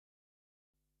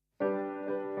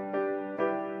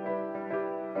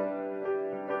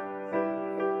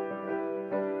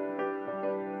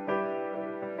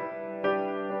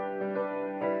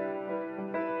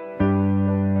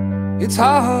it's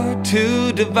hard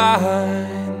to divine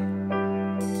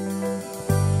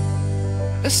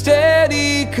a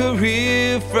steady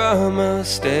career from a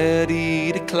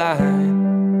steady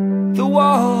decline, the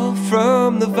wall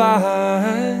from the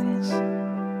vines.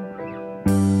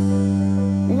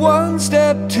 One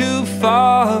step too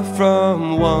far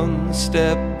from one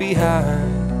step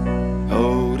behind.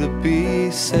 Oh, to be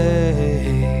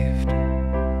saved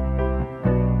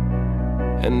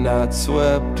and not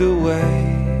swept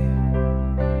away.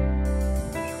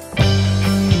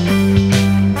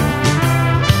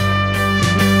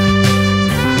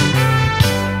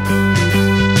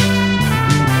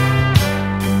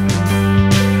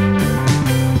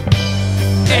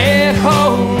 At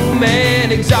home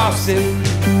and exhausted,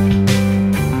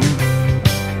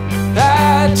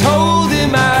 I told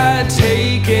him I'd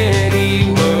take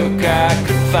any work I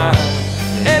could find,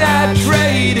 and I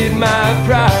traded my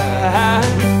pride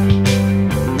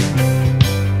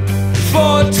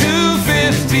for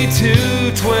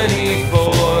 $252,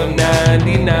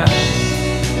 $24.99.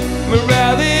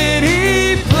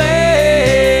 Morality plays,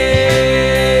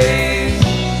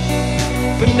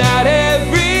 but not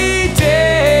every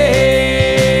day.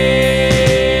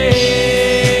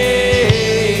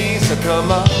 So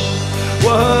come on,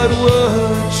 what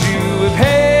would you have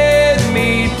had me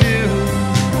do?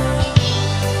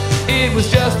 It was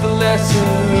just the lesser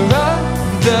of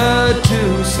the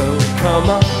two. So come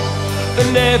on,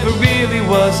 there never really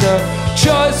was a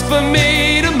choice for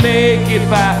me to make.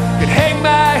 If I could hang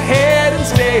my head and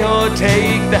stay or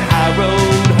take the high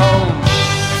road home.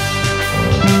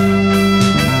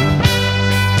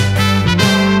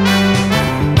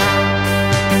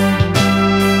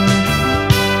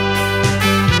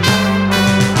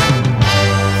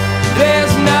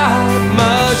 There's not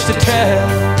much to tell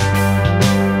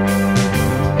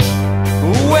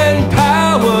when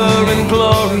power and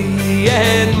glory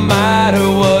and might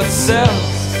are what sells.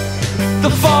 The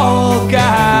fall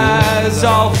guys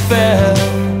all fell,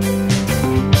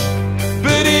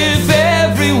 but if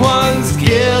everyone's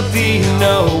guilty,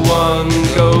 no one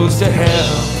goes to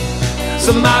hell.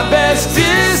 So my best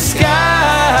disguise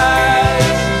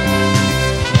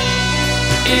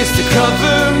is to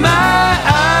cover my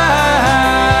eyes,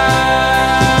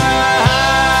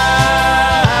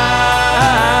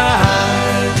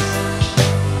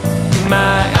 my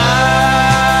eyes.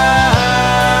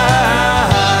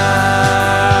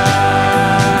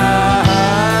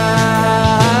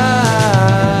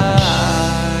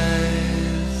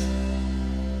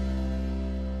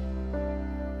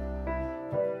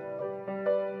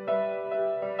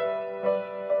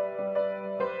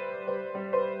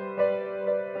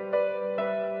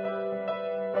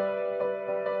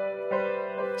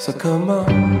 So come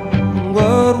on,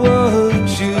 what would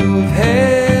you have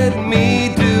had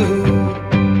me do?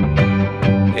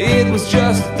 It was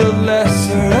just the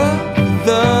lesser of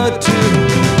the two.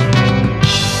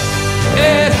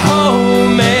 At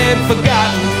home and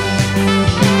forgotten,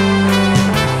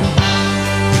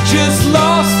 just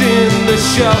lost in the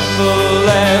shuffle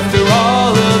after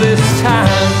all of this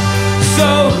time.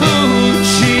 So who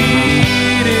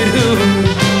cheated who?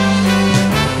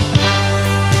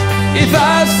 If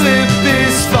I've slipped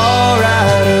this far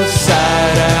out of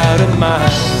sight, out of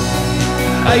mind,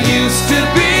 I used